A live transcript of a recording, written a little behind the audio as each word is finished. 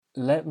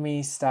let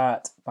me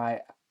start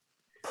by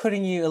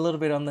putting you a little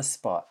bit on the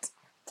spot.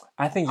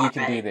 I think you All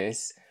can do right.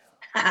 this.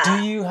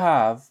 Do you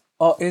have,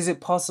 or is it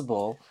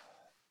possible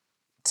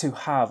to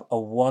have a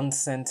one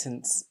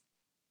sentence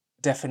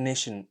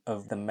definition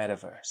of the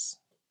metaverse?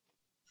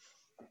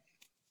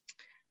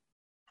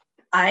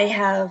 I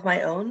have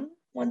my own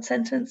one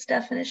sentence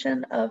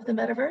definition of the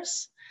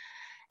metaverse.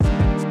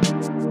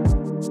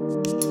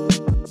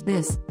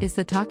 This is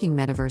the Talking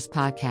Metaverse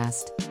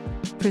podcast,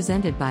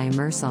 presented by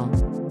Immersal.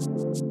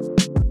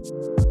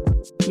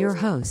 Your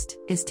host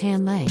is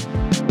Tan Lei.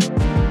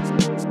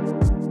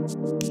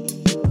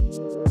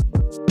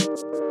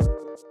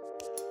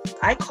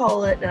 I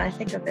call it, and I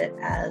think of it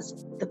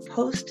as the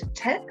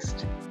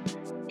post-text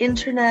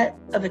internet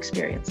of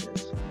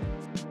experiences.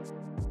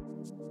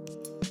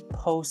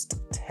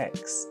 Post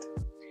text.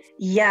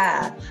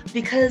 Yeah,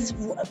 because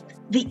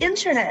the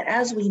internet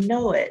as we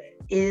know it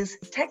is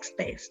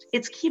text-based,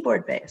 it's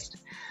keyboard-based.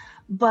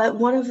 But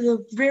one of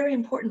the very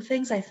important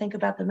things I think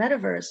about the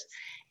metaverse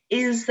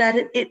is that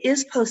it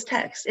is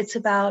post-text. It's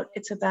about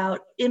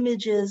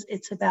images,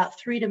 it's about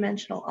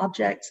three-dimensional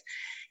objects,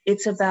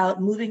 it's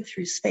about moving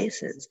through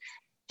spaces.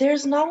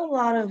 There's not a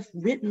lot of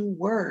written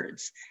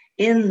words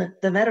in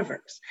the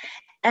metaverse.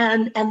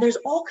 And there's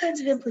all kinds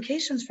of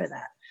implications for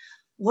that.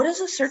 What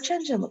does a search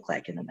engine look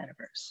like in the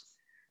metaverse?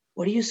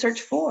 What do you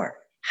search for?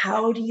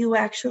 How do you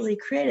actually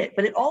create it?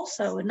 But it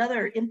also,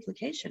 another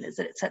implication is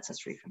that it sets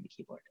us free from the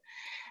keyboard.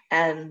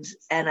 And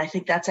I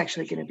think that's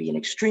actually going to be an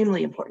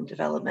extremely important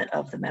development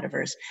of the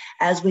metaverse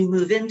as we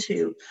move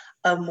into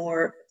a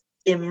more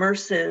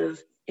immersive,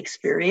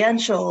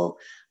 experiential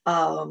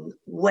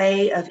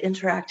way of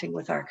interacting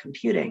with our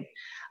computing.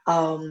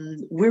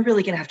 We're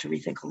really going to have to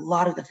rethink a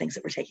lot of the things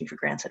that we're taking for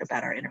granted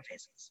about our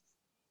interfaces.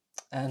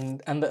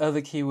 And the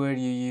other keyword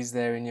you used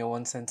there in your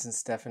one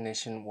sentence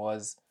definition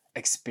was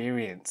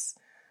experience.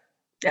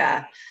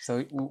 Yeah.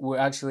 So we're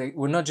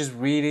not just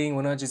reading,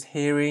 we're not just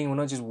hearing, we're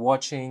not just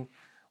watching,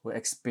 we're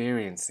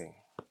experiencing.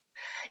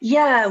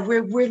 Yeah,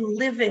 we're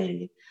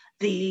living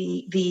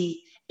the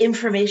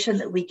information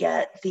that we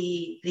get,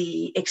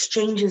 the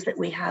exchanges that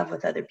we have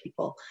with other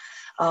people.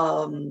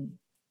 Um,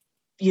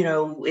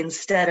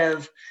 instead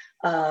of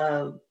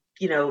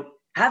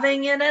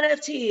having an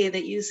NFT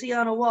that you see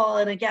on a wall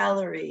in a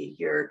gallery,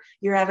 your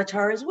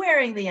avatar is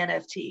wearing the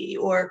NFT,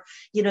 or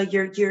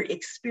you're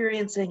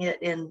experiencing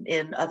it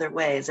in other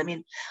ways. I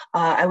mean,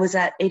 I was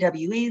at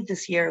AWE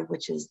this year,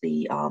 which is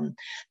the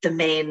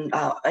main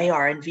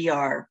AR and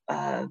VR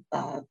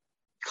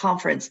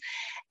conference.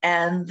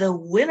 And the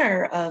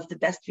winner of the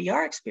best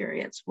VR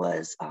experience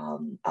was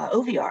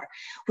OVR,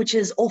 which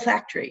is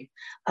olfactory.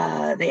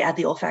 They add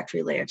the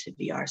olfactory layer to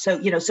VR.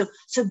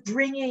 So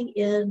bringing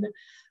in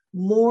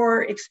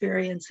more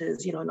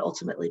experiences, and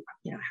ultimately,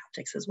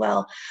 haptics as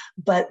well,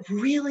 but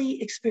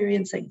really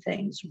experiencing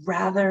things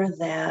rather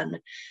than,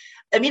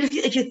 I mean,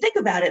 if you think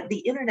about it, the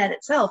internet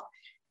itself,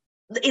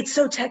 it's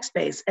so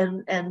text-based,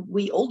 and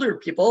we older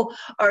people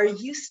are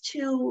used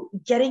to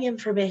getting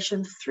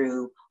information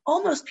through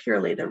almost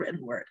purely the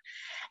written word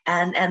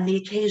and the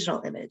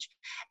occasional image.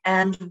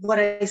 And what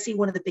I see,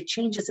 one of the big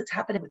changes that's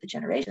happening with the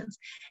generations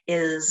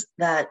is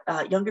that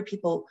younger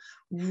people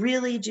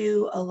really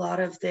do a lot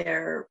of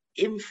their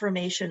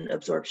information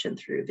absorption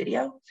through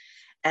video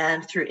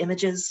and through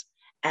images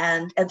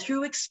and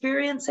through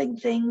experiencing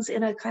things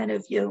in a kind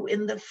of,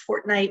 in the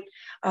Fortnite,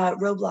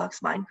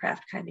 Roblox,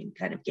 Minecraft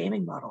kind of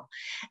gaming model.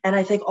 And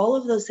I think all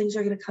of those things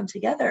are going to come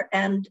together,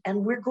 and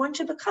we're going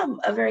to become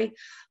a very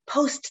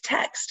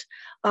post-text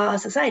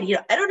society.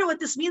 I don't know what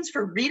this means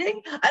for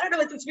reading. I don't know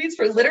what this means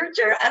for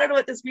literature. I don't know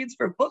what this means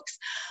for books,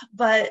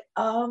 but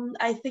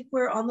I think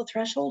we're on the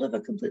threshold of a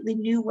completely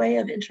new way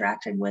of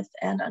interacting with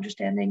and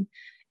understanding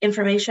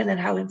information, and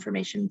how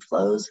information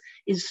flows,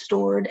 is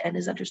stored, and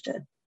is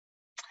understood.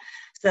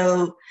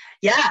 So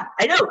yeah,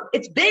 I know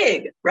it's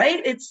big,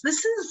 right? This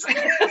is,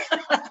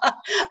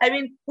 I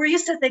mean, we're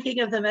used to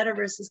thinking of the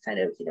metaverse as kind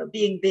of,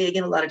 being big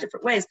in a lot of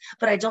different ways,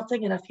 but I don't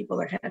think enough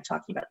people are kind of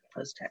talking about the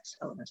post-text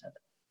element of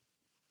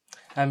it.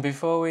 And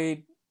before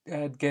we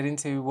get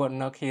into what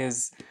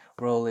Nokia's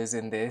role is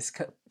in this,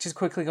 just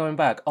quickly going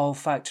back,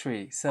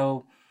 olfactory.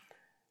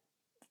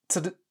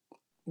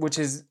 Which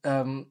is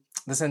the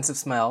sense of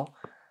smell.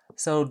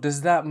 So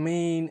does that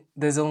mean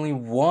there's only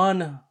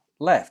one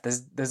left?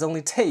 There's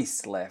only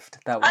taste left.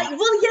 Well,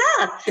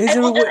 yeah, Is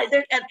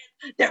there and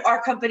there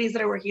are companies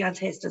that are working on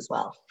taste as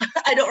well.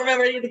 I don't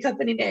remember any of the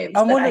company names,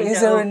 I'm but I wondering,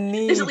 is there a know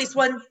there's at need? least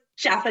one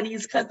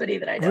Japanese company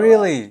that I know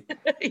Really?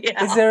 of. Is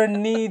Yeah. there a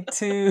need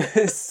to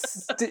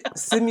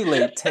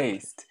simulate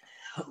taste?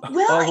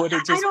 Well, Or would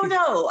it I just don't be...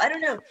 know. I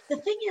don't know. The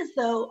thing is,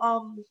 though,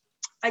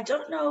 I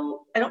don't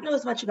know. I don't know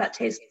as much about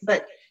taste,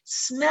 but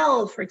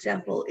smell, for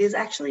example, is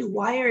actually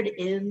wired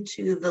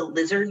into the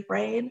lizard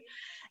brain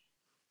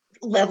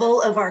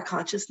level of our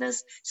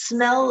consciousness.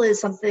 Smell is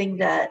something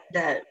that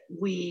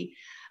we,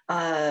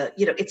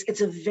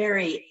 it's a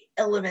very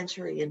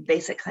elementary and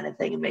basic kind of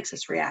thing and makes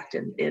us react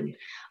in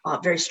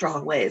very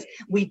strong ways.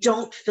 We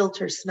don't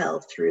filter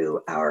smell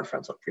through our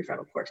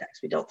prefrontal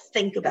cortex. We don't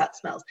think about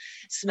smells.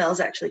 Smells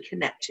actually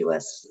connect to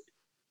us,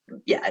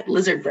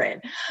 lizard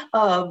brain.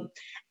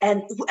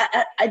 And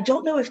I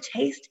don't know if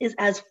taste is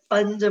as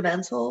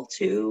fundamental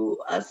to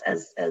us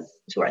as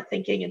to our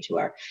thinking and to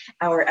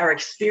our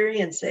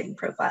experiencing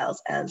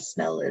profiles as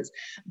smell is,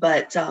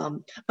 but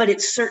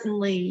it's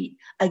certainly,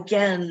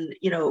 again,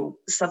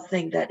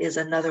 something that is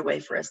another way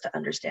for us to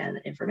understand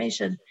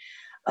information.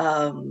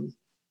 I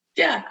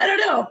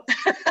don't know.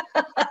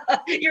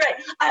 You're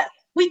right.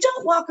 We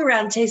don't walk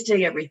around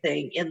tasting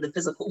everything in the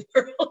physical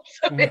world,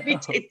 so maybe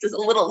taste is a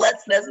little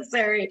less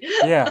necessary.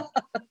 Yeah.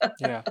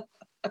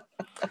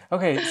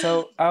 Okay,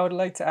 so I would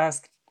like to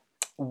ask,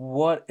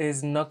 why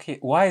is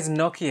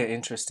Nokia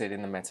interested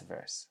in the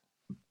metaverse?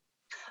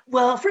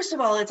 Well, first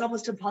of all, it's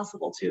almost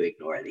impossible to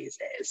ignore these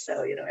days.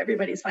 So,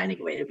 everybody's finding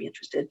a way to be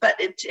interested.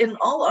 But in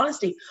all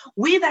honesty,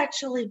 we've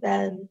actually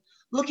been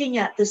looking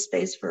at this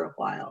space for a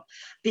while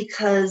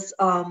because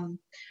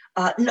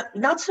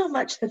not so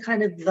much the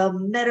kind of the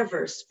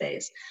metaverse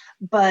space,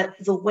 but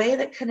the way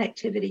that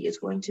connectivity is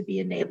going to be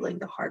enabling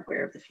the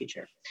hardware of the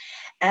future.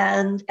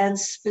 And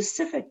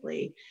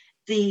specifically,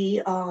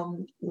 the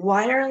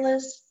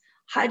wireless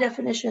high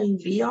definition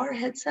VR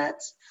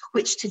headsets,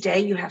 which today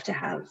you have to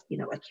have,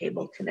 a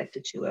cable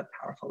connected to a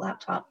powerful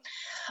laptop,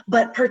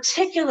 but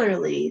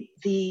particularly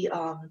the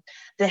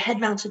head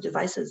mounted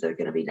devices that are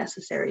going to be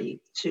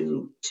necessary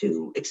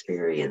to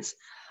experience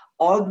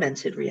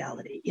augmented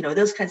reality.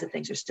 Those kinds of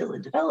things are still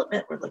in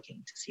development. We're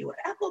looking to see what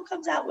Apple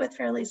comes out with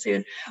fairly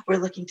soon. We're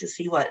looking to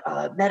see what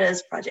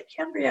Meta's Project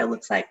Cambria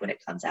looks like when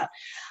it comes out.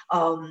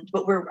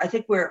 But I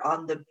think we're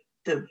on the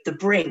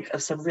brink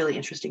of some really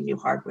interesting new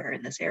hardware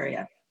in this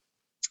area.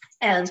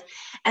 And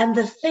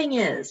the thing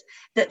is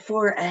that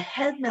for a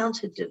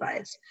head-mounted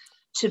device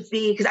to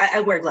be, because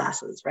I wear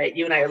glasses, right?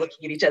 You and I are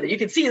looking at each other. You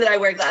can see that I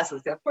wear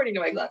glasses. I'm pointing to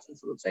my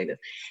glasses, so I'm saying this.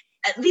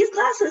 And these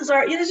glasses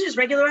are, these are just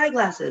regular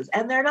eyeglasses,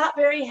 and they're not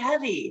very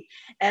heavy,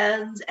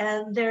 and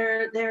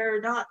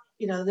they're not,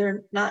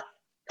 they're not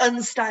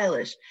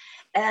unstylish.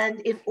 And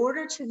in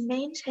order to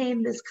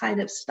maintain this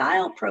kind of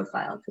style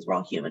profile, because we're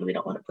all human, we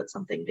don't want to put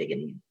something big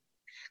and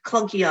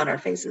clunky on our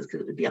faces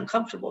because it would be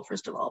uncomfortable,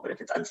 first of all, but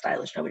if it's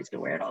unstylish, nobody's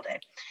gonna wear it all day.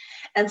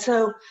 And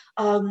so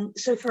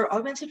for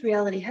augmented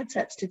reality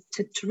headsets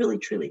to really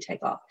truly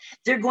take off,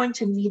 they're going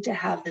to need to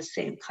have the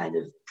same kind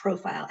of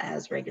profile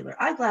as regular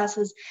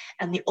eyeglasses.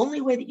 And the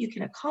only way that you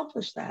can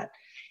accomplish that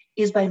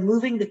is by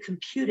moving the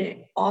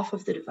computing off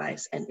of the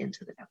device and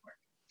into the network.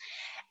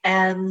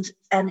 And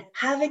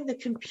having the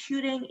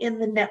computing in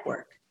the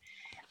network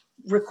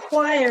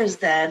requires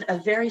then a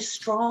very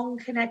strong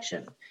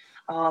connection.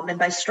 And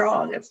by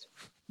strong, it's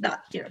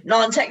not,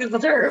 non-technical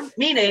term,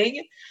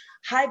 meaning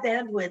high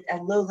bandwidth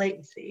and low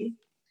latency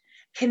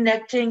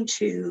connecting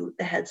to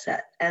the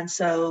headset. And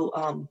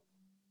so,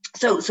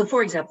 so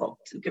for example,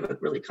 to give a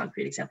really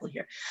concrete example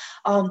here,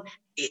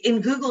 in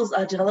Google's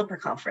developer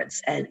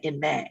conference in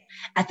May,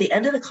 at the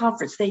end of the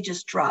conference, they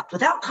just dropped,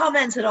 without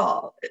comments at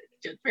all,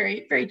 just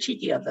very, very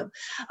cheeky of them,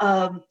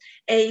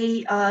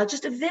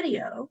 just a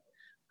video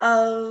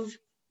of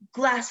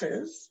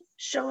glasses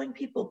showing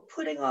people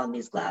putting on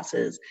these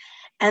glasses,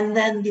 and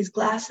then these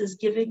glasses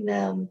giving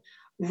them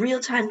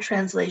real-time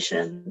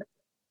translation,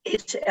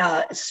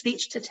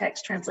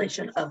 speech-to-text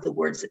translation of the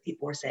words that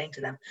people were saying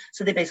to them.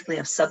 So they basically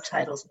have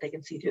subtitles that they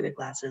can see through their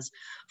glasses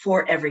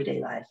for everyday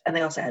life. And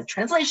they also have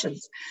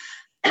translations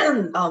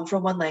from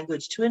one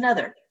language to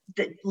another,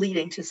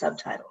 leading to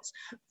subtitles.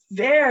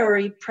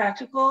 Very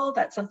practical.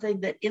 That's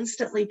something that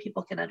instantly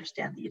people can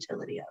understand the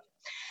utility of.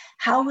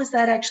 How was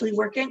that actually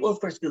working? Well,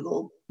 of course,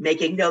 Google,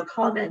 making no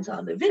comment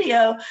on the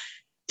video,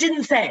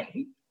 didn't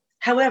say.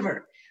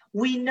 However,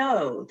 we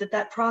know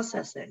that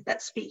processing,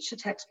 that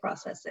speech-to-text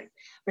processing,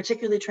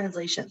 particularly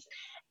translation,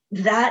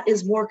 that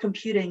is more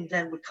computing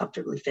than would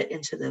comfortably fit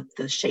into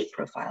the shape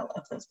profile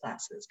of those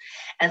glasses.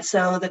 And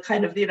so the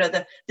kind of,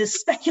 the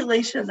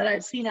speculation that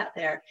I've seen out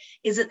there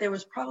is that there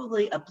was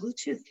probably a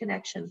Bluetooth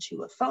connection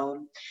to a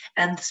phone,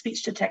 and the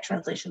speech-to-text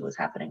translation was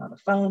happening on the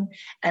phone,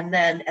 and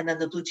then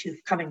the Bluetooth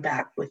coming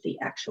back with the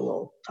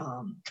actual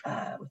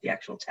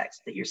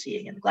text that you're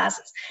seeing in the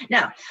glasses.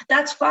 Now,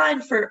 that's fine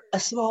for a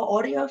small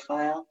audio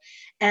file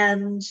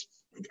and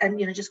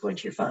just going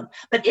to your phone.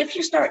 But if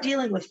you start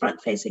dealing with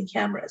front-facing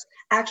cameras,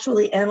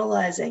 actually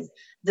analyzing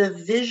the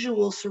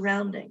visual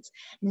surroundings,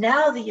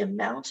 now the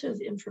amount of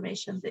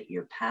information that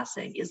you're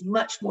passing is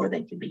much more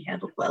than can be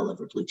handled well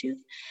over Bluetooth.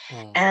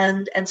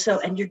 And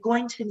you're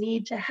going to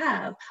need to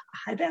have a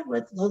high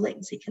bandwidth, low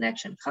latency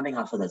connection coming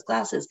off of those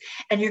glasses.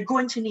 And you're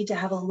going to need to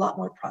have a lot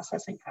more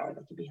processing power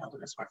than can be held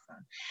in a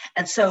smartphone.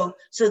 And so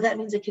that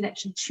means a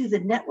connection to the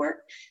network,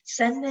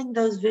 sending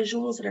those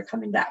visuals that are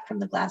coming back from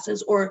the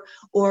glasses or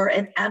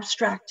an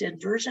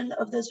abstracted version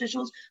of those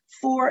visuals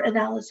for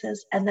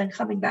analysis, and then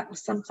coming back with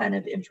some kind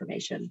of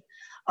information,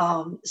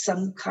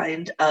 some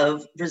kind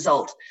of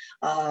result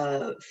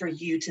for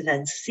you to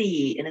then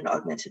see in an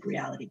augmented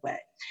reality way.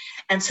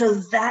 And so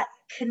that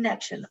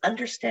connection,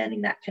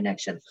 understanding that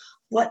connection,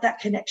 what that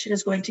connection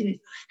is going to be,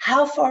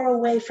 how far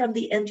away from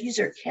the end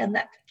user can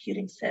that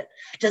computing sit?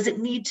 Does it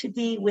need to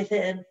be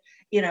within,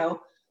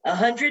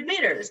 100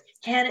 meters?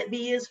 Can it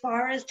be as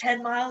far as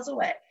 10 miles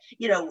away?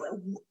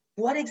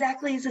 What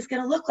exactly is this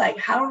going to look like?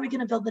 How are we going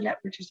to build the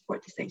network to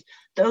support these things?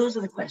 Those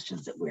are the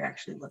questions that we're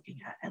actually looking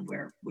at and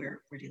we're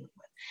dealing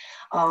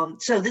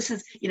with. So this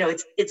is,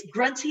 it's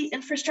grunty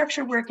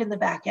infrastructure work in the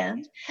back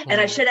end. And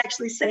I should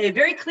actually say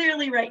very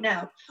clearly right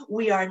now,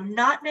 we are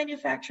not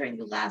manufacturing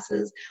the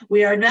glasses.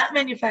 We are not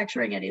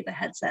manufacturing any of the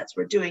headsets.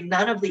 We're doing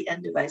none of the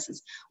end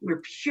devices.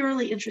 We're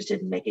purely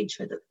interested in making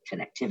sure that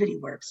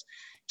connectivity works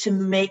to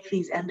make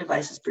these end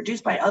devices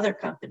produced by other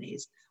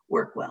companies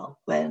work well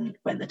when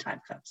the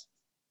time comes.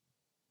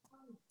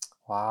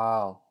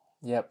 Wow.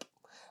 Yep.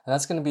 And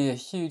that's going to be a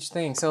huge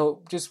thing.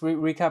 So just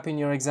recapping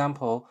your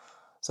example.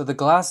 So the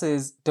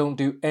glasses don't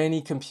do any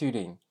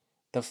computing.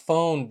 The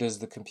phone does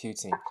the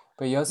computing.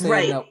 But you're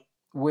saying that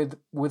with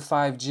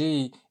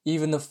 5G,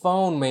 even the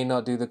phone may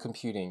not do the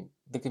computing.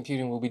 The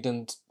computing will be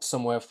done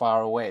somewhere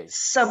far away.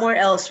 Somewhere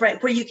else,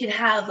 right? Where you can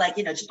have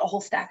just a whole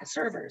stack of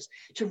servers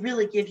to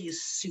really give you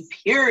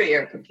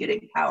superior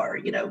computing power,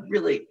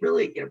 really,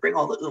 bring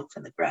all the oomph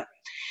and the grunt.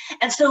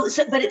 And so,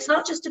 but it's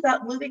not just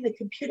about moving the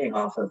computing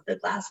off of the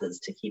glasses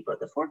to keep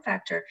with the form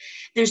factor.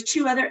 There's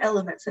two other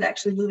elements that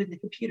actually moving the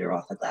computer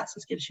off the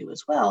glasses gives you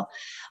as well.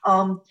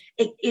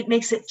 It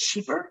makes it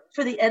cheaper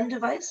for the end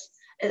device.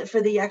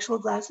 For the actual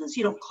glasses,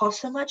 you don't cost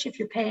so much if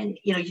you're paying,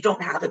 you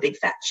don't have a big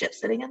fat chip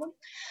sitting in them.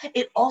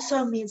 It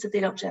also means that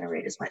they don't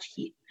generate as much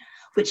heat,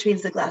 which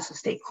means the glasses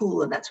stay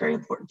cool, and that's very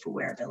important for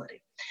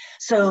wearability.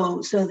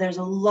 So there's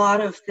a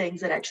lot of things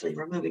that actually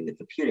removing the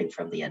computing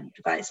from the end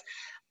device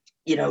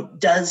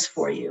does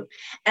for you.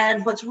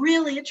 And what's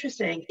really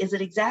interesting is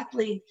that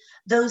exactly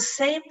those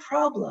same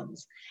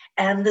problems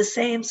and the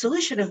same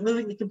solution of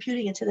moving the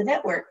computing into the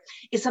network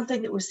is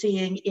something that we're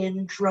seeing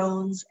in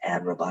drones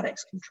and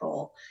robotics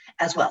control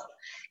as well.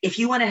 If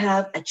you want to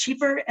have a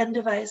cheaper end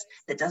device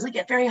that doesn't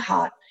get very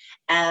hot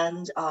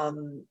and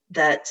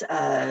that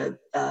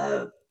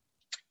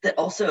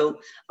also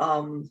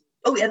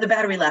and the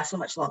battery lasts a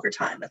much longer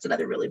time. That's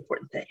another really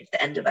important thing. If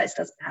the end device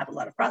doesn't have a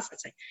lot of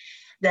processing,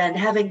 then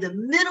having the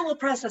minimal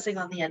processing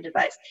on the end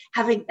device,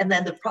 and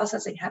then the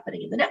processing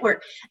happening in the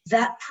network,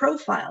 that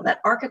profile,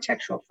 that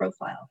architectural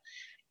profile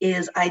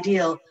is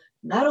ideal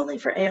not only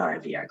for AR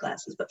and VR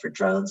glasses, but for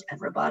drones and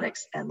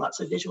robotics and lots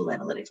of visual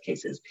analytics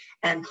cases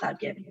and cloud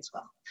gaming as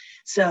well.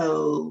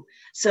 So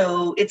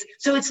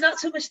it's not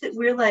so much that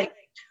we're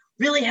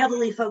really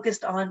heavily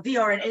focused on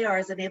VR and AR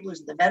as enablers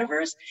of the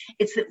metaverse.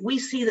 It's that we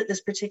see that this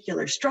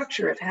particular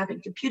structure of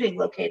having computing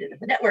located in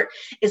the network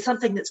is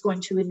something that's going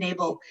to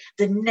enable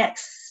the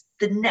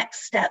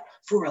next step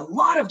for a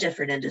lot of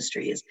different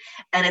industries.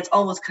 And it's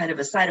almost kind of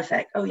a side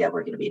effect. Oh yeah,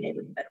 we're going to be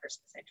enabling the metaverse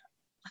at the same time.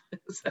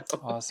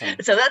 Awesome.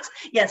 So that's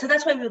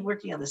why we've been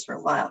working on this for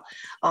a while.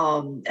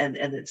 And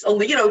it's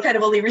only, kind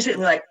of only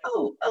recently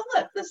oh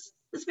look, this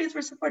means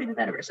we're supporting the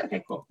metaverse.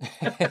 Okay, cool.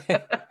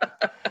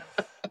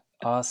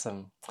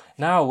 Awesome.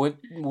 Now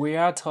we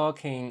are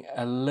talking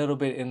a little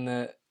bit in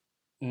the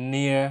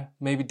near,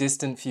 maybe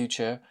distant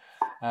future.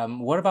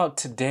 What about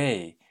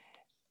today?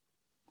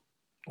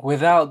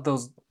 Without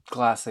those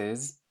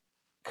glasses,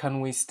 can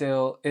we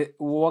still?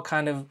 What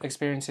kind of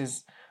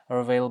experiences are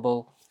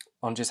available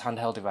on just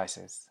handheld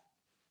devices?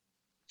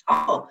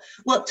 Oh,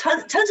 well,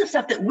 tons of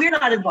stuff that we're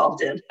not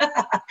involved in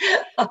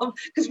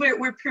because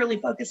we're purely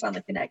focused on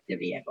the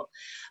connectivity angle.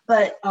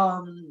 But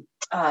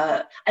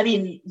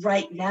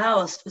right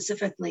now,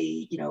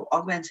 specifically,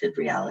 augmented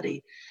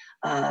reality,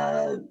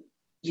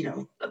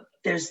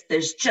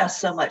 there's just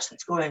so much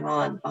that's going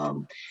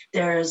on.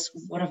 There's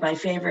one of my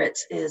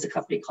favorites is a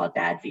company called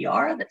Bad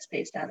VR that's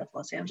based out of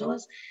Los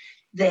Angeles.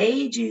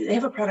 They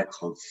have a product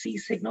called C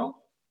Signal,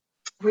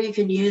 where you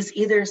can use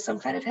either some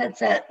kind of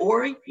headset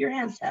or your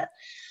handset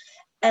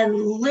and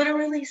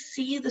literally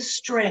see the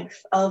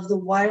strength of the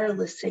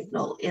wireless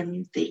signal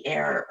in the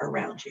air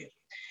around you.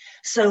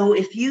 So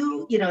if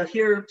if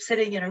you're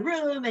sitting in a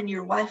room and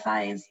your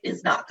Wi-Fi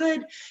is not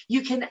good,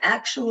 you can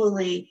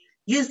actually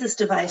use this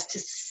device to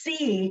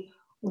see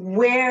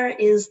where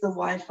is the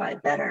Wi-Fi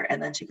better,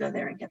 and then to go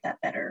there and get that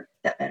better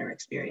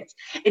experience.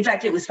 In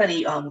fact, it was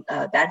funny.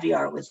 Bad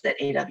VR was at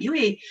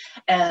AWE,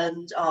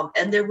 and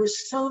there were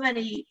so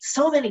many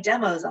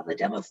demos on the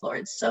demo floor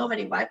and so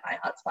many Wi-Fi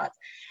hotspots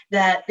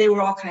that they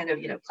were all kind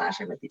of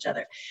clashing with each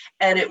other.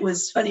 And it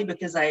was funny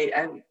because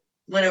I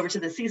went over to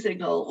the C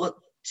Signal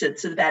to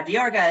the Bad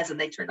VR guys, and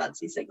they turned on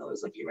C Signal. It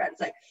was looking around. It's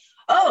like,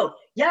 oh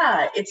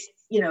yeah, it's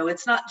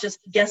it's not just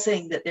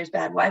guessing that there's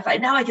bad Wi-Fi.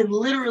 Now I can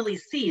literally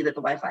see that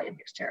the Wi-Fi in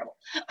here is terrible.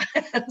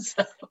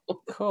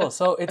 Cool.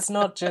 So it's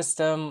not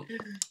just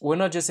we're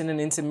not just in an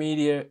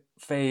intermediate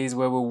phase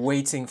where we're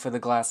waiting for the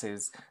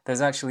glasses. There's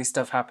actually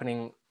stuff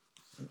happening.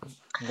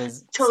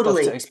 There's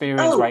totally stuff to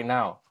experience right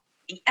now.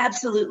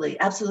 Absolutely,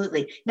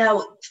 absolutely.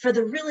 Now, for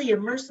the really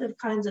immersive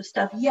kinds of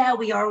stuff, yeah,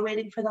 we are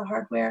waiting for the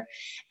hardware,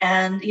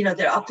 and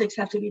the optics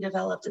have to be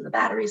developed, and the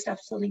battery stuff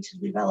still needs to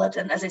be developed.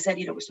 And as I said,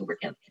 we're still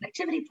working on the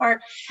connectivity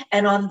part,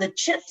 and on the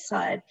chip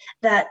side,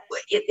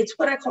 it's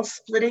what I call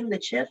splitting the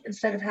chip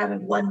instead of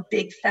having one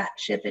big fat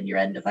chip in your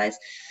end device.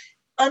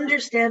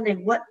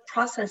 Understanding what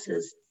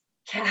processes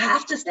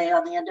have to stay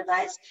on the end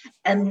device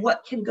and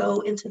what can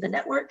go into the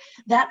network.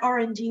 That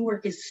R&D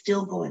work is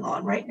still going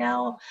on right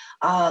now,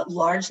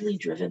 largely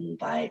driven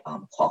by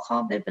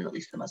Qualcomm. They've been at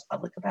least the most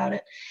public about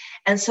it.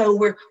 And so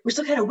we're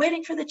still kind of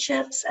waiting for the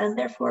chips, and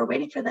therefore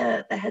waiting for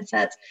the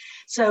headsets.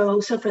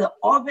 So for the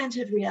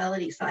augmented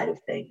reality side of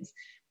things,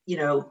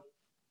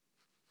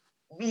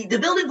 the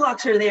building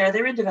blocks are there,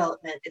 they're in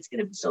development. It's going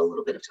to be still a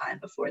little bit of time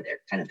before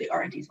they're kind of the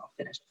R&D is all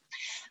finished.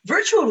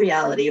 Virtual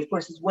reality, of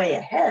course, is way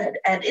ahead,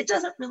 and it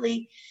doesn't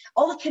really,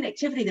 all the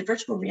connectivity that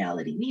virtual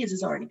reality needs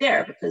is already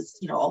there, because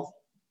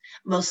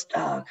most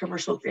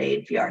commercial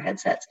grade VR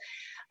headsets,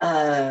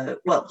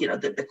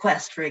 the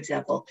Quest, for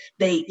example,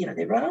 they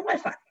run on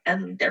Wi-Fi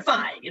and they're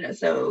fine,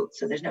 so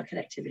there's no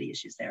connectivity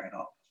issues there at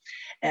all.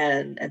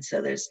 And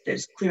so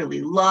there's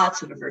clearly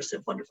lots of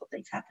immersive, wonderful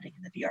things happening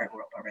in the VR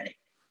world already.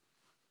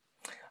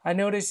 I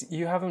noticed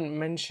you haven't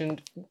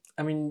mentioned,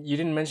 you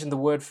didn't mention the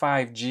word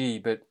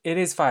 5G, but it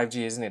is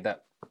 5G, isn't it,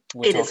 that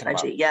we're talking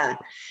about? It is 5G,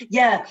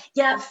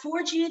 yeah.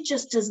 4G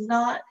just does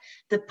not,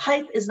 the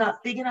pipe is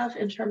not big enough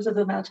in terms of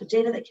the amount of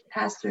data that can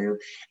pass through,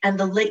 and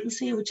the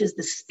latency, which is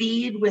the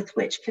speed with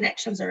which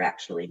connections are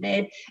actually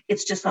made,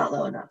 it's just not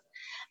low enough.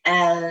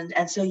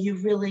 And so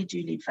you really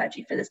do need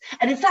 5G for this.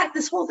 And in fact,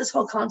 this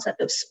whole concept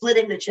of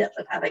splitting the chip,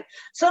 of having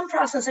some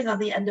processing on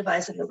the end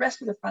device and the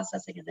rest of the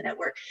processing in the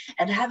network,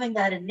 and having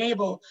that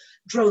enable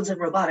drones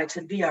and robotics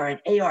and VR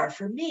and AR,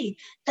 for me,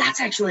 that's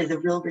actually the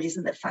real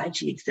reason that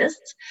 5G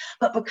exists.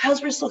 But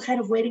because we're still kind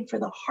of waiting for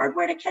the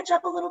hardware to catch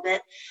up a little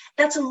bit,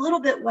 that's a little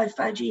bit why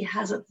 5G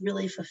hasn't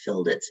really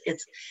fulfilled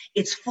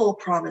its full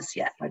promise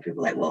yet. Why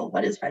people are like, well,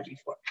 what is 5G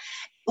for?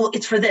 Well,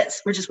 it's for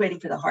this. We're just waiting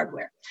for the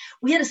hardware.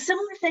 We had a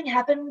similar thing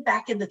happen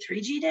back in the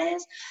 3G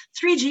days.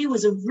 3G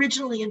was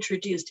originally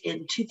introduced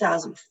in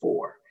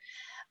 2004.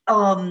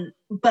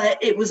 But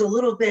it was a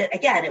little bit,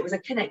 again, it was a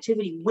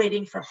connectivity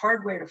waiting for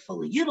hardware to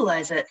fully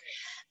utilize it.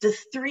 The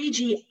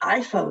 3G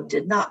iPhone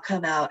did not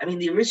come out.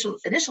 The initial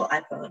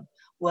iPhone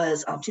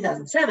was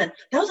 2007.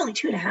 That was only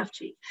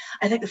 2.5G.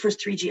 I think the first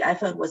 3G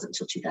iPhone wasn't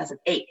until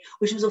 2008,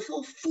 which was a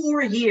full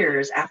 4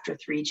 years after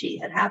 3G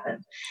had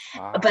happened.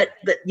 Wow. But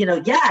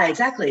yeah,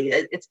 exactly.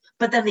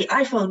 But then the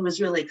iPhone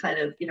was really kind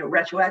of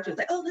retroactive,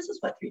 like, oh, this is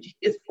what 3G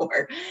is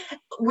for.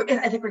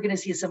 I think we're going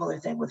to see a similar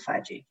thing with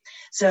 5G.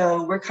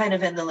 So we're kind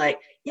of in the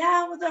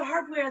with the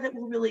hardware that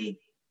will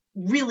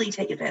really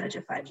take advantage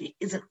of 5G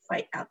isn't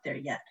quite out there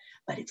yet,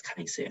 but it's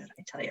coming soon.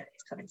 I tell you,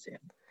 it's coming soon.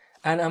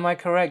 And am I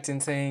correct in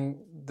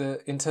saying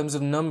in terms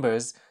of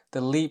numbers,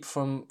 the leap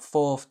from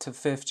 4th to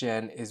 5th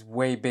gen is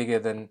way bigger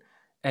than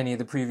any of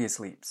the previous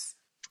leaps?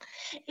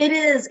 It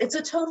is. It's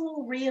a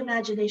total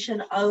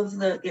reimagination of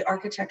the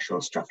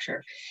architectural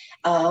structure.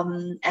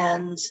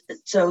 And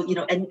so,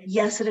 and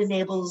yes, it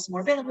enables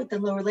more bandwidth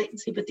and lower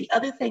latency, but the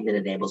other thing that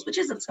enables, which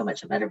isn't so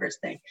much a metaverse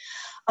thing,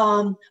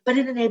 but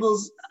it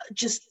enables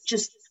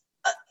just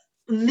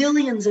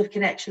millions of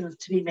connections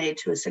to be made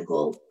to a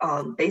single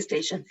base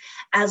station,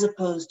 as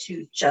opposed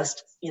to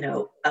just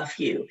a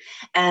few.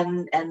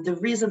 And the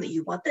reason that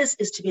you want this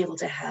is to be able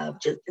to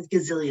have just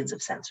gazillions of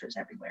sensors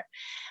everywhere.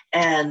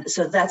 And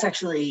so that's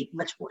actually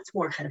much more, it's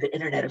more kind of an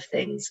Internet of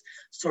Things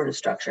sort of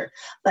structure.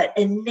 But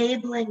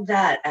enabling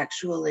that,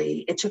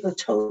 actually, it took a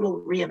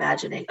total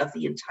reimagining of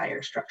the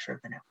entire structure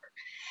of the network.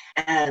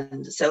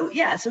 And so,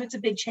 so it's a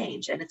big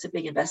change, and it's a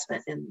big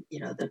investment in,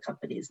 the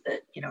companies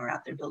that, are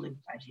out there building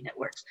 5G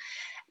networks.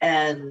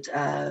 And,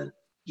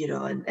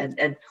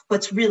 and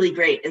what's really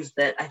great is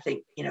that I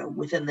think,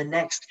 within the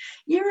next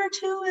year or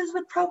two, as the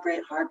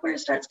appropriate hardware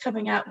starts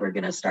coming out, we're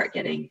going to start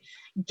getting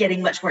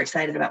much more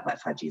excited about what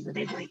 5G is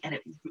enabling. And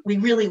we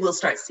really will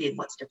start seeing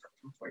what's different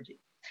from 4G.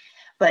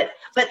 But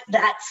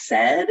that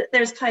said,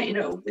 there's kind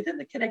of, within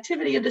the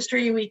connectivity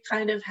industry, we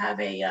kind of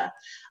have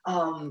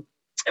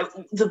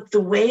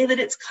the way that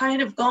it's kind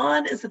of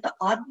gone is that the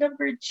odd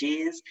numbered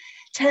G's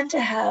tend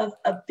to have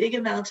a big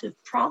amount of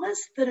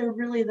promise that are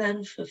really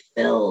then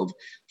fulfilled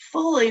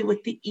fully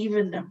with the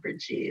even numbered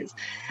G's.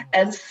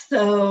 And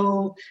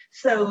so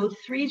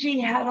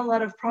 3G had a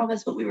lot of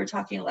promise, but we were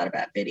talking a lot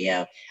about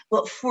video.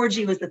 Well,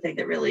 4G was the thing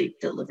that really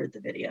delivered the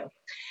video.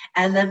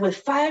 And then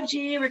with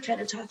 5G, we're kind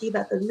of talking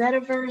about the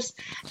metaverse,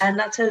 and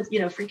not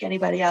to freak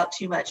anybody out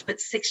too much, but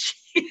 6G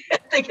I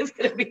think is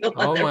going to be the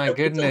one that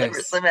really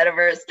delivers the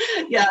metaverse.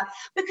 Yeah,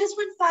 because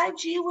when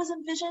 5G was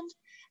envisioned,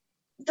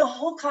 the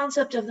whole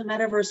concept of the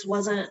metaverse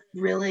wasn't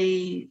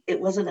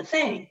a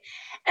thing.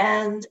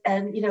 And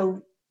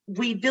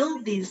we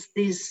build these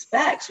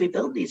specs, we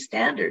build these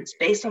standards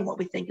based on what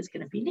we think is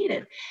going to be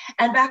needed.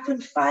 And back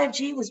when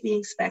 5G was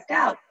being spec'd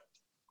out,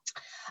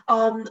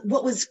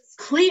 what was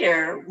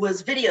clear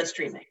was video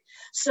streaming.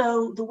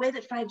 So the way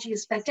that 5G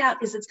is spec'd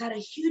out is it's got a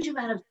huge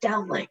amount of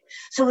downlink.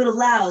 So it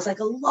allows like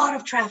a lot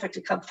of traffic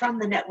to come from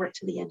the network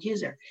to the end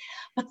user.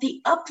 But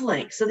the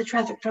uplink, so the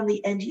traffic from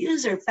the end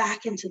user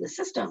back into the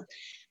system,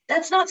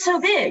 that's not so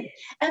big.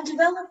 And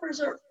developers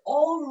are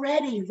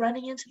already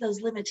running into those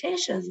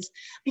limitations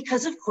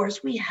because, of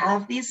course, we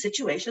have these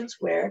situations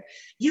where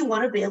you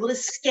want to be able to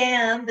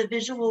scan the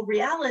visual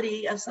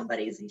reality of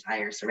somebody's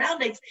entire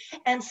surroundings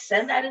and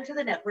send that into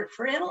the network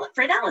for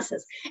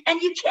analysis.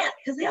 And you can't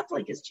because the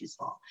uplink is too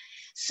small.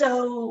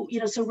 So,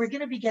 so we're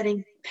going to be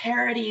getting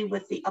parity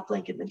with the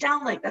uplink and the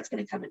downlink. That's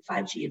going to come in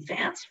 5G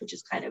Advanced, which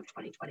is kind of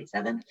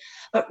 2027.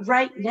 But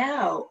right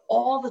now,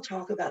 all the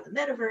talk about the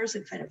metaverse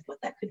and kind of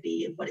what that could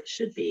be and what it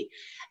should be,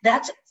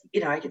 that's,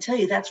 I can tell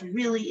you that's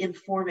really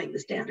informing the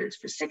standards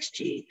for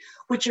 6G,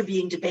 which are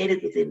being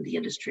debated within the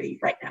industry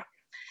right now.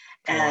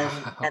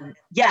 And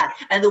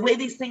the way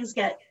these things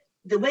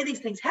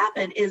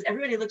happen is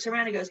everybody looks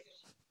around and goes,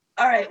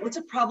 all right, what's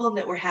a problem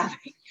that we're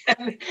having?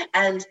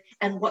 and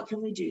what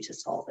can we do to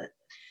solve it?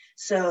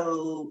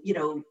 So,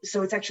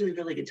 so it's actually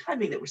really good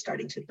timing that we're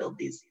starting to build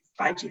these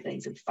 5G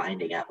things and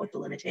finding out what the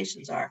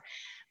limitations are,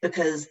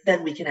 because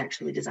then we can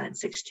actually design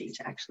 6G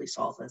to actually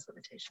solve those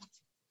limitations.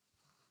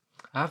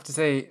 I have to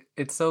say,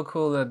 it's so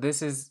cool that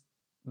this is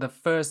the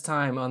first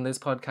time on this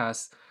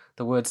podcast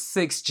the word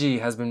 6G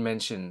has been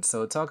mentioned.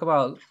 So talk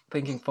about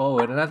thinking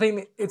forward. And I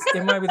think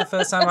it might be the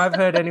first time I've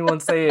heard anyone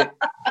say it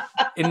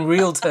in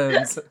real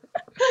terms.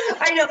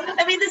 I know.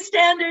 I mean, the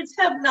standards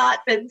have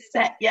not been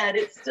set yet.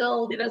 It's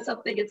still,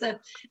 something. It's and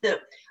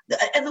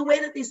the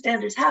way that these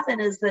standards happen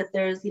is that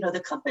there's,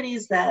 the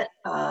companies that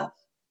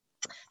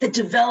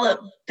develop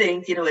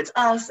things. It's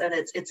us and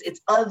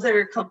it's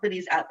other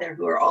companies out there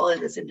who are all in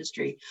this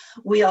industry.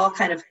 We all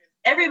kind of,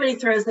 everybody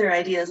throws their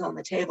ideas on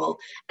the table,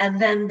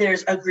 and then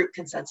there's a group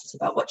consensus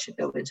about what should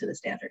go into the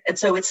standard. And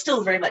so it's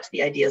still very much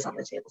the ideas on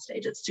the table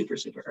stage. It's super,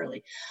 super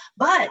early.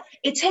 But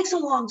it takes a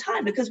long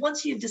time because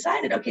once you've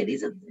decided, okay,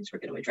 these are the things we're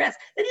going to address,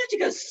 then you have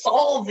to go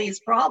solve these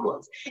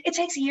problems. It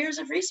takes years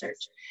of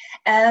research.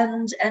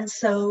 And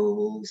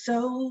so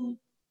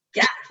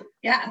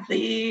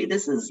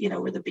this is,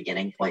 we're the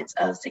beginning points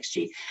of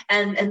 6G.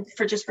 And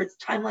for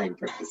timeline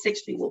purposes,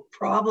 6G will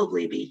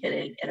probably be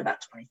hitting in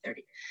about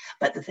 2030.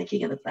 But the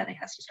thinking and the planning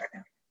has to start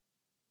now.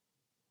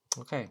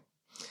 Okay.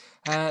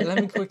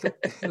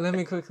 Let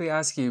me quickly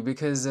ask you,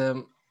 because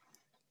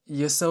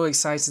you're so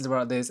excited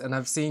about this, and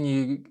I've seen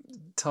you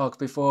talk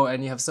before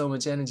and you have so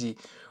much energy.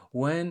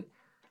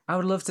 I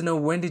would love to know,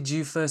 when did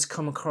you first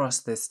come across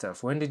this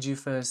stuff? When did you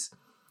first,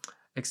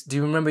 do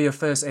you remember your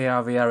first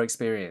AR, VR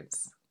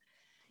experience?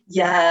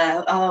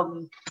 Yeah.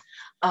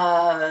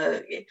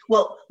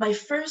 Well, my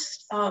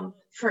first,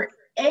 for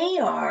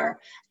AR,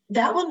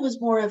 that one was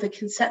more of a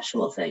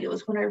conceptual thing. It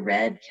was when I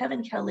read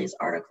Kevin Kelly's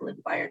article in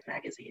Wired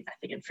magazine, I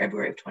think in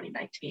February of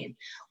 2019,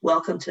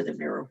 Welcome to the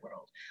Mirror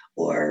World,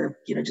 or,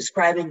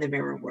 describing the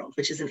mirror world,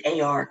 which is an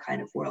AR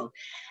kind of world.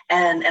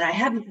 And I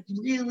hadn't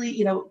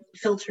really,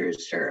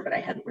 filters, sure, but I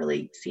hadn't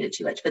really seen it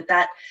too much. But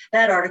that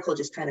article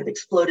just kind of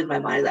exploded my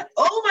mind, that,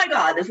 oh my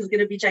God, this is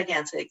going to be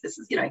gigantic. This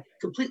is, I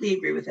completely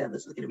agree with him.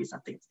 This is going to be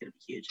something that's going to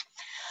be huge.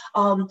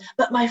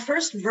 But my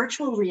first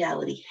virtual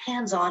reality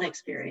hands-on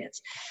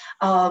experience,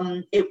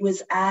 it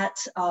was at,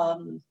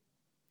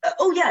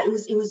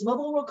 it was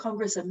Mobile World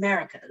Congress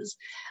Americas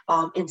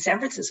in San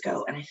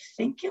Francisco, and I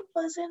think it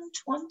was in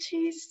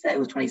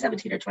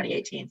 2017 or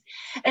 2018.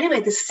 Anyway,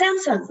 the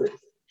Samsung booth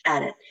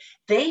at it,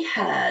 they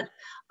had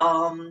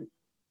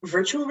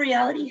virtual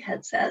reality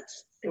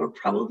headsets. They were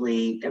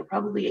probably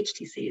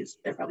HTCs.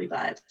 They're probably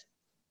Vives,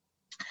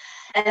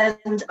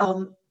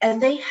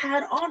 and they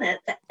had on it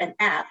an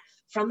app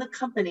from the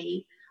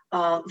company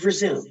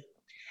Verzoom,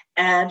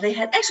 and they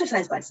had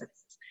exercise bicycles.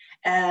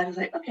 And I was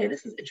like, okay,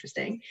 this is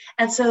interesting.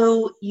 And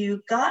so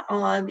you got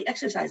on the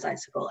exercise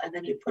bicycle, and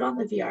then you put on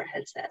the VR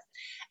headset,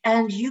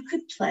 and you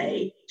could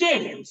play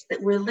games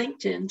that were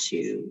linked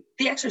into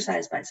the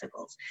exercise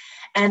bicycles.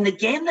 And the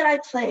game that I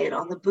played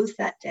on the booth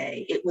that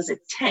day, it was a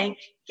tank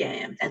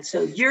game. And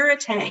so you're a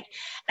tank,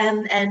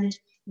 and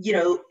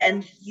you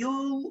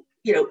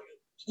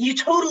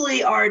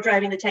totally are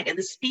driving the tank, and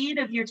the speed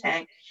of your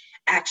tank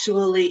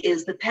actually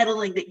is the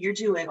pedaling that you're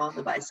doing on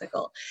the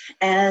bicycle,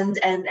 and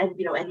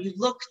you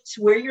look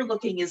to where you're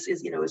looking is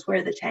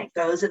where the tank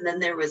goes, and then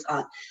there was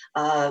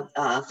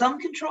thumb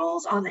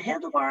controls on the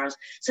handlebars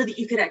so that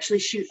you could actually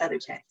shoot other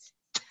tanks.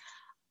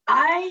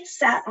 I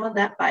sat on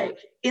that bike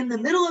in the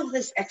middle of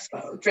this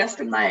expo, dressed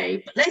in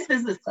my nice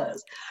business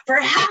clothes, for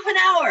half an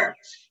hour,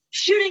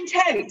 shooting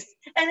tanks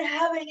and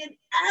having an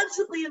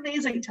absolutely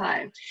amazing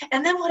time.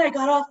 And then when I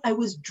got off, I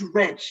was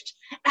drenched,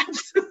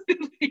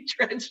 absolutely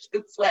drenched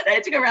in sweat. I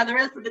had to go around the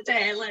rest of the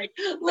day like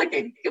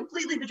looking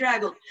completely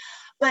bedraggled.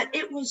 But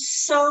it was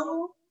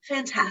so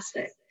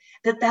fantastic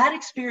that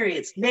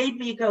experience made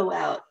me go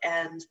out,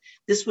 and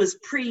this was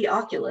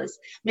pre-Oculus,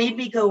 made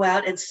me go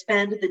out and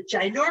spend the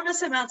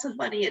ginormous amounts of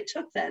money it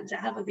took then to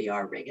have a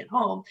VR rig at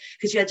home,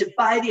 because you had to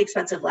buy the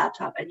expensive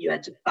laptop and you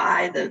had to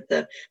buy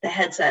the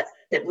headset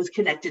that was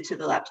connected to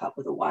the laptop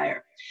with a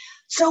wire.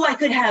 So I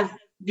could have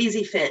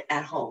VZ Fit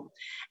at home.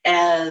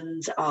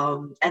 And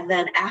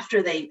then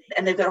after they've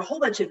got a whole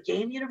bunch of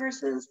game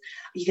universes.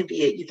 You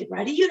can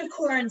ride a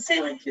unicorn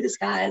sailing through the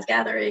skies,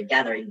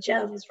 gathering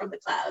gems from the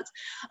clouds.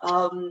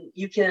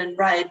 You can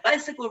ride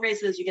bicycle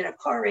races, you can have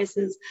car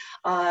races.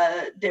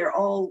 They're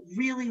all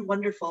really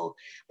wonderful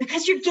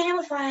because you're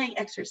gamifying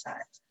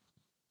exercise.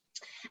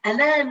 And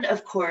then,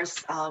 of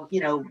course,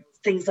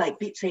 things like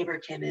Beat Saber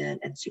came in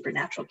and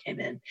Supernatural came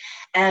in.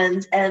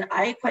 And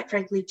I, quite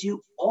frankly,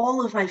 do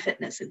all of my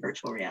fitness in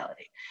virtual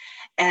reality.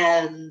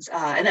 And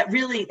that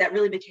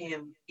really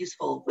became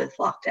useful with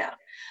lockdown.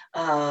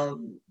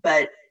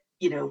 But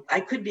I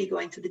could be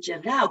going to the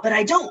gym now, but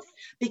I don't,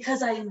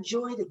 because I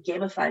enjoy the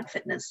gamified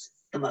fitness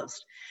the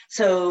most.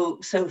 So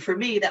for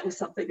me, that was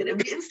something that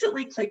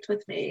instantly clicked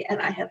with me,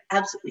 and I have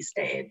absolutely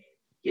stayed,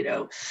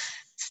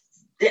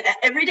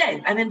 every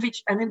day. I'm in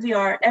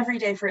VR every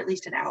day for at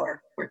least an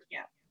hour working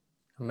out.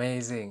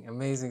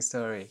 Amazing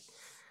story.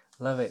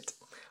 Love it.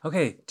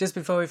 Okay, just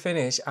before we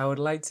finish, I would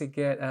like to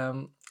get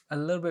a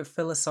little bit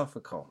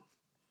philosophical.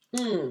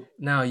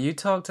 Now, you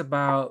talked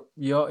about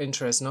your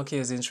interest,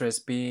 Nokia's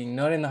interest, being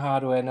not in the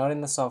hardware, not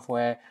in the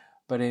software,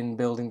 but in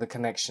building the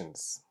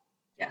connections.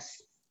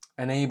 Yes.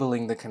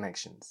 Enabling the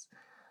connections.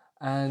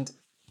 And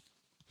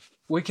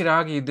we could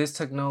argue this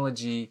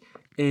technology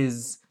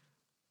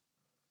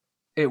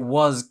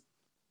was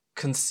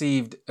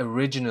conceived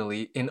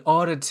originally in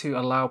order to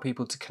allow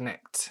people to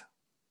connect.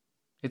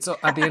 It's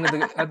at the end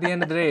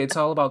of the day, it's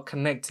all about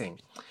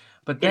connecting.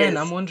 But then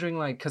I'm wondering,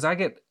 because I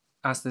get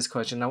asked this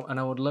question, and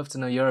I would love to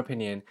know your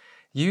opinion.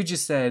 You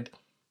just said,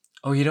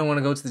 "Oh, you don't want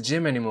to go to the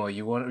gym anymore.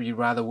 You'd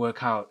rather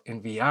work out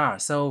in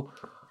VR." So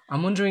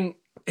I'm wondering,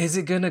 is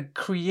it gonna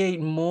create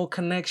more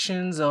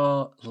connections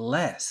or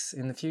less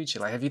in the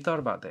future? Have you thought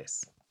about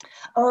this?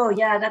 Oh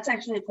yeah, that's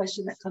actually a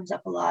question that comes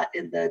up a lot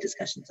in the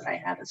discussions that I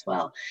have as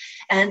well.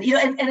 And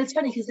and it's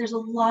funny because there's a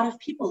lot of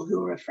people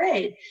who are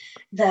afraid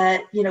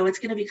that it's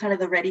going to be kind of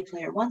the Ready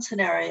Player One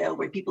scenario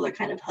where people are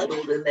kind of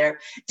huddled in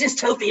their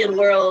dystopian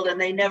world and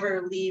they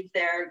never leave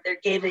their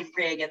gaming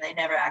rig and they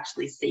never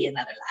actually see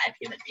another live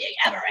human being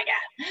ever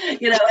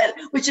again.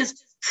 Which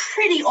is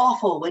pretty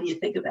awful when you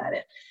think about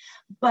it.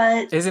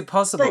 But is it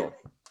possible?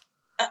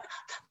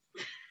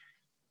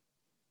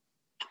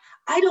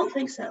 I don't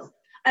think so.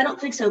 I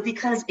don't think so,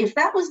 because if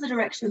that was the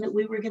direction that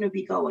we were going to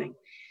be going,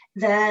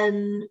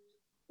 then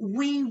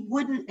we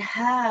wouldn't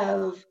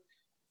have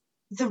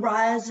the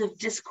rise of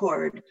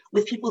Discord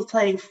with people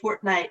playing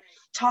Fortnite,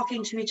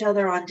 talking to each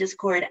other on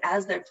Discord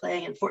as they're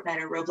playing in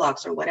Fortnite or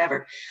Roblox or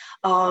whatever.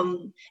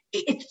 So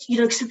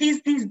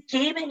these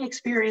gaming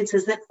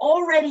experiences that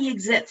already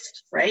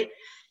exist, right?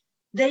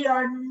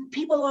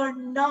 People are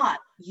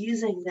not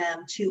using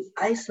them to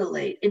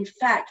isolate. In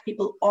fact,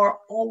 people are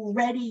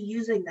already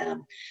using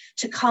them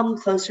to come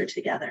closer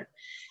together.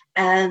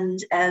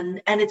 And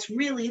it's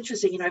really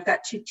interesting. I've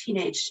got 2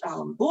 teenage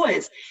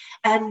boys,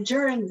 and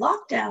during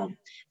lockdown,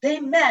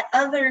 they met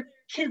other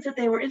kids that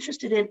they were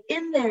interested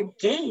in their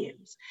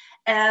games,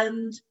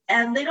 and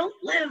they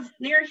don't live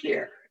near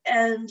here.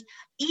 And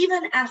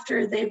even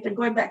after they've been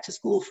going back to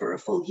school for a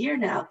full year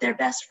now, their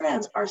best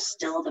friends are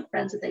still the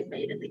friends that they've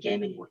made in the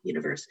gaming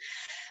universe,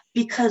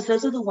 because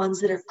those are the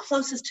ones that are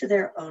closest to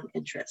their own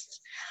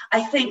interests.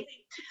 I think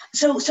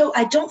so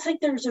I don't think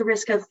there's a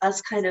risk of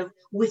us kind of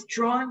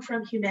withdrawing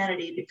from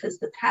humanity, because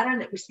the pattern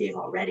that we're seeing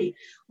already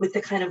with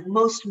the kind of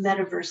most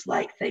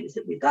metaverse-like things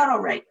that we've got all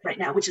right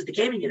now, which is the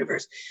gaming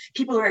universe,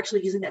 people are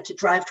actually using that to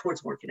drive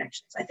towards more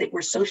connections. I think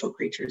we're social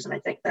creatures, and I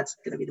think that's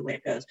going to be the way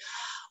it goes.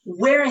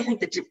 Where I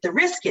think that the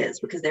risk is,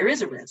 because there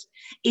is a risk,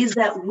 is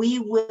that we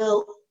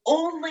will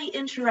only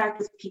interact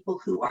with people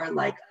who are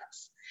like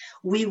us.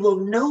 We will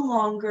no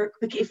longer,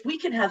 if we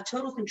can have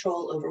total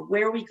control over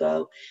where we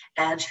go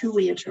and who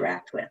we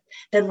interact with,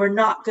 then we're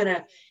not going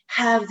to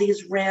have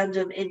these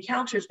random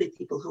encounters with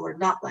people who are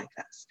not like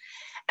us.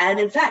 And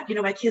in fact,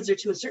 my kids are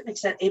to a certain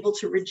extent able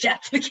to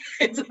reject the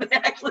kids that they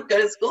actually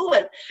go to school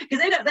with, because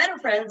they have better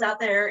friends out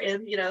there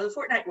in, the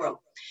Fortnite world.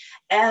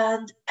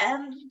 And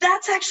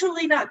that's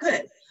actually not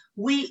good.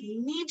 We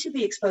need to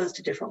be exposed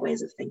to different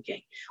ways of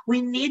thinking.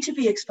 We need to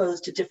be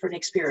exposed to different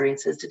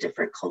experiences, to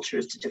different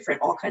cultures, to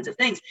different all kinds of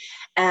things.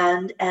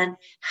 And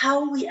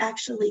how we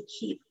actually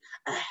keep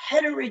a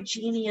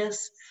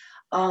heterogeneous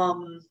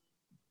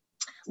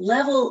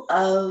level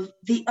of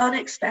the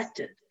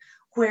unexpected,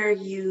 where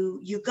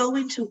you go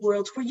into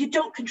worlds where you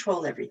don't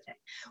control everything,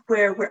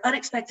 where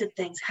unexpected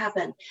things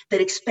happen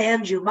that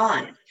expand your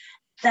mind.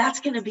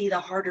 That's going to be the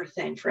harder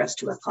thing for us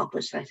to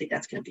accomplish. And I think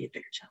that's going to be a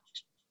bigger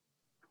challenge.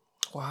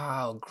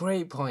 Wow,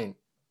 great point.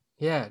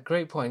 Yeah,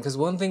 great point. Because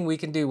one thing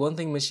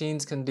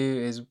machines can do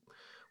is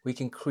we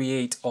can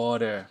create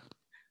order.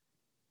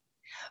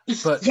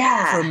 But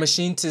for a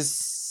machine to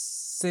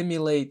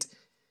simulate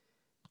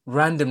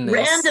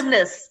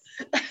randomness.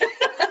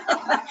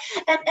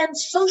 and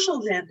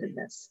social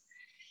randomness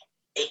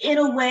in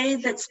a way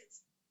that's,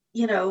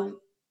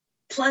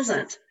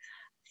 pleasant.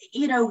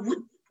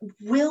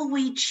 Will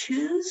we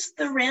choose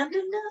the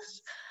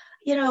randomness?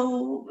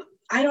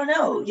 I don't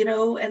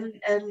know,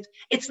 and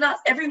it's not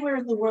everywhere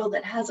in the world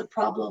that has a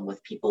problem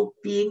with people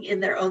being in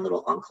their own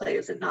little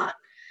enclaves and not,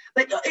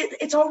 but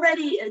it's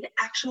already an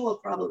actual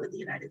problem in the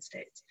United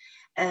States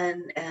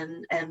and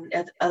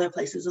other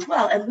places as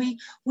well. And we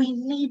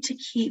need to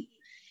keep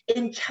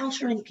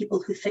encountering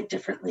people who think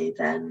differently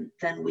than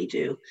we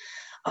do.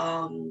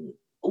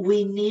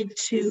 We need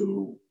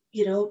to,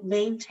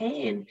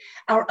 maintain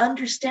our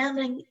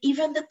understanding,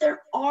 even that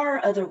there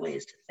are other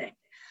ways to think.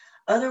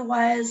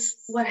 Otherwise,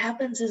 what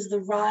happens is the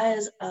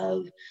rise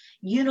of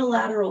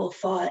unilateral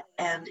thought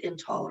and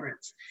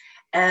intolerance.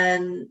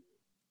 And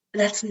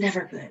that's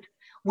never good.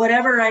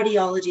 Whatever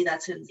ideology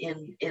that's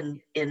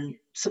in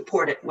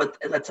support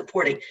that's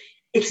supporting,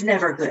 it's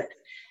never good.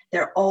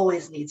 There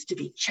always needs to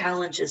be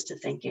challenges to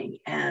thinking,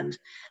 and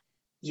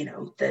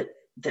that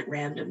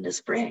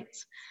randomness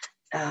brings.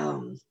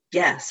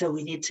 So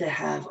we need to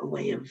have a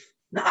way of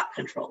not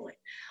controlling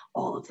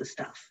all of the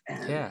stuff.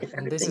 And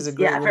and this is a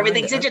great if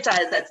everything's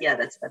digitized, that's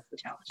the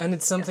challenge. And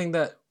it's something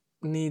that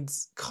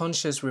needs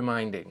conscious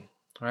reminding,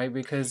 right?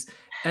 Because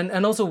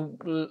and also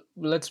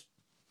let's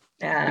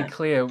be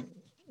clear,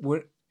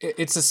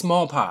 it's a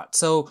small part,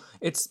 so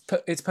it's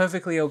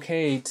perfectly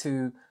okay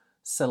to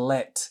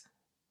select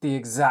the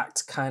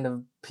exact kind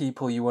of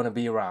people you want to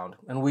be around,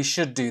 and we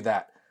should do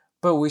that.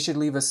 But we should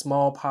leave a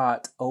small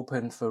part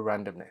open for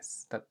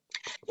randomness.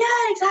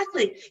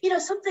 Exactly.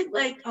 Something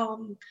like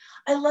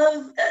I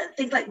love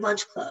things like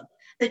Lunch Club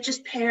that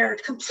just pair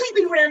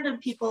completely random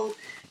people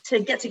to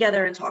get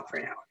together and talk for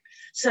an hour.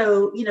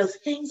 So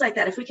things like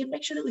that. If we can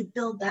make sure that we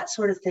build that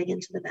sort of thing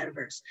into the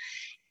metaverse,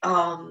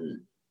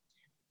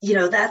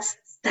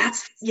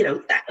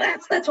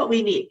 that's what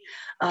we need.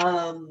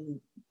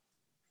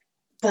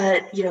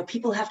 But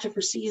people have to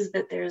perceive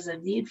that there's a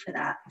need for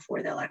that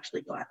before they'll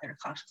actually go out there and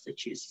consciously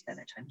choose to spend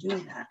their time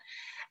doing that.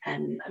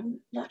 And I'm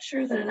not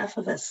sure that enough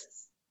of us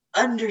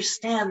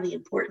understand the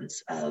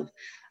importance of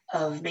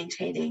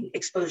maintaining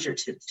exposure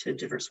to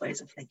diverse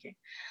ways of thinking.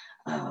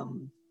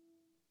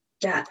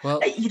 Well,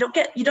 you don't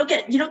get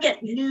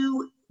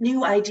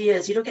new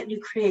ideas. You don't get new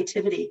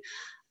creativity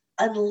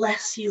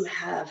unless you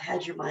have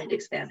had your mind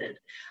expanded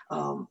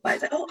by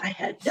I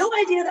had no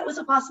idea that was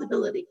a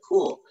possibility.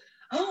 Cool.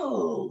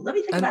 Oh, let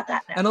me think about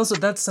that now. And also,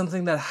 that's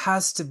something that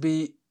has to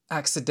be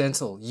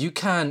accidental. You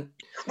can't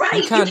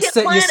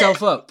set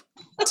yourself up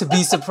to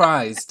be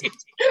surprised.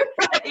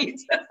 Right.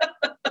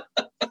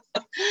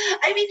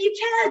 I mean, you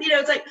can.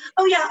 It's like,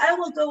 I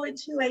will go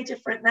into a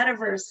different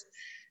metaverse,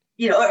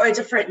 or a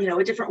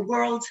different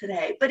world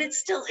today. But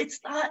it's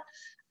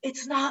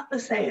not the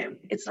same.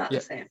 It's not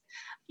the same.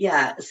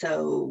 Yeah.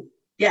 So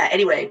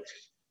anyway.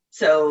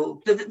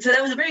 So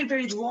that was a very,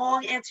 very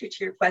long answer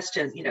to your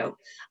question.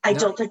 I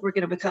don't think we're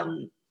going to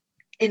become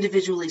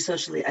individually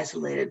socially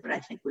isolated, but I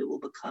think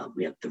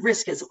the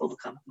risk is it will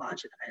become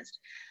homogenized.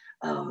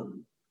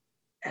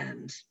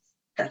 And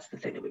that's the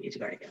thing that we need to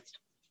guard against.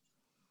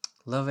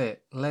 Love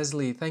it.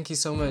 Leslie, thank you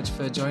so much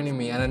for joining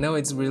me. And I know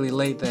it's really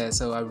late there,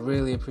 so I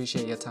really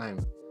appreciate your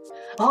time.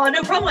 Oh,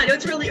 no problem. I know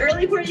it's really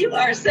early where you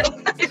are, so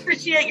I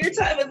appreciate your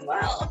time as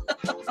well.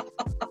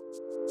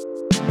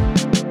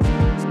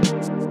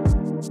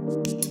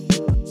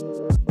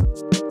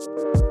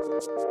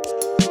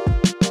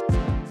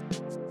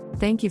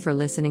 Thank you for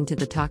listening to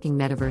the Talking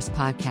Metaverse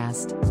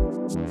podcast.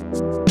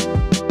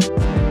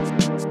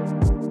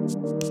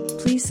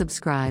 Please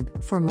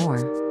subscribe for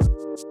more.